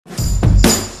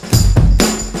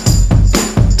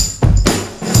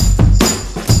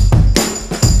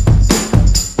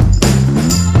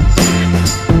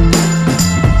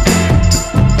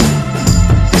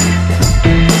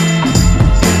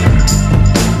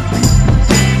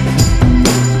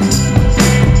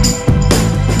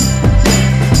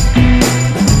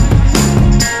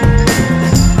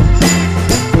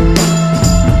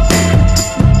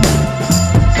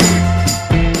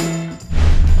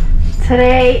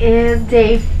is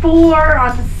day 4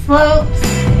 on the slopes.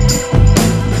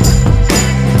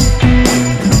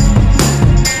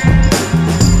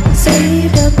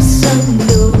 Saved up some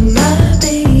of my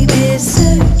baby's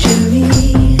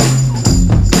surgery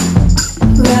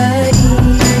right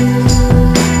here.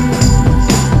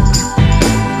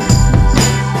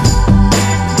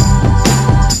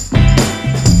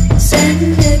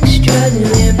 Send extra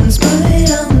limbs, put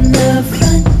on the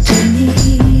front to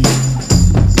me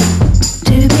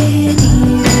to be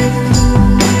near.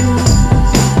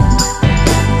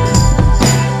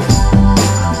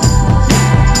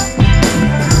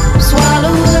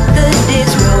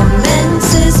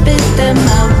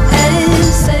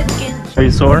 Are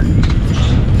you sore?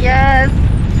 Yes,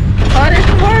 but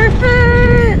it's worth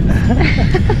it.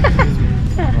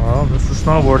 Well, this is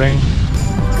snowboarding.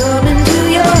 Coming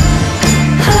to your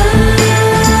home.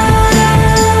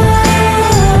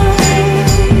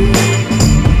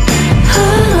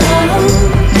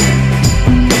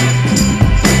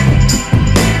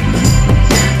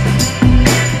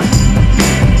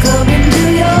 Coming to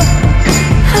your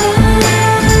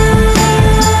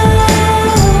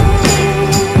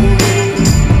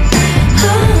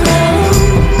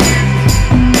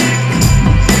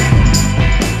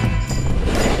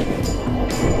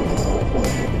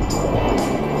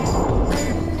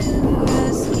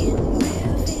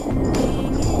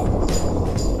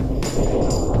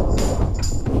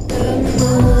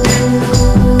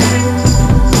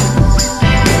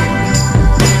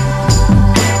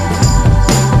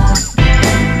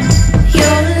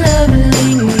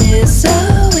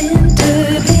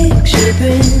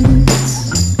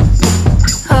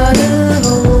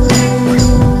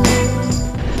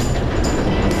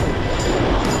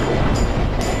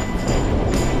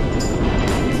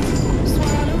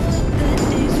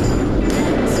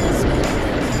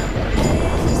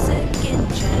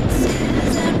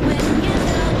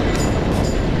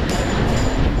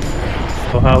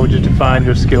So how would you define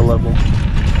your skill level?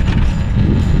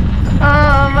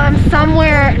 I'm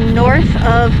somewhere north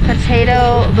of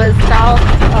Potato, but south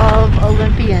of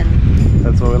Olympian.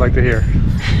 That's what we like to hear.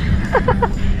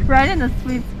 Right in the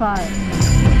sweet spot.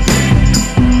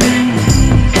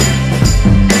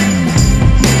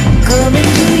 coming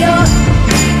to your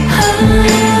home.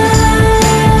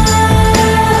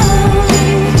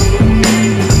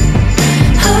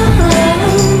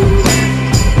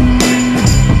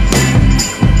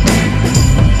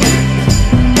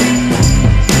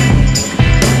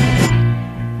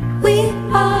 We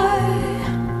are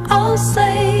all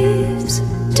slaves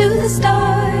to the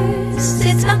stars.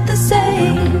 It's not the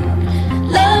same.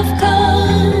 Love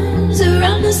comes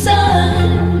around the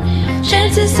sun.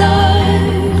 Chances are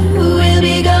we'll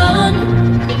be gone.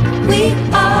 We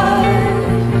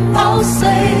are all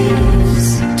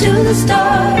slaves to the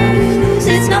stars.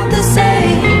 It's not the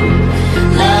same.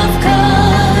 Love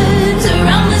comes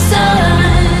around the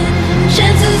sun.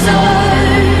 Chances are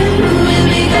we'll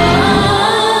be gone.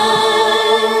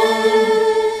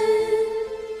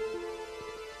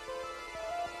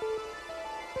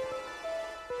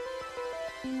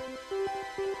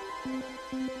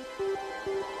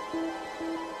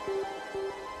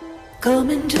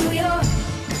 Coming to your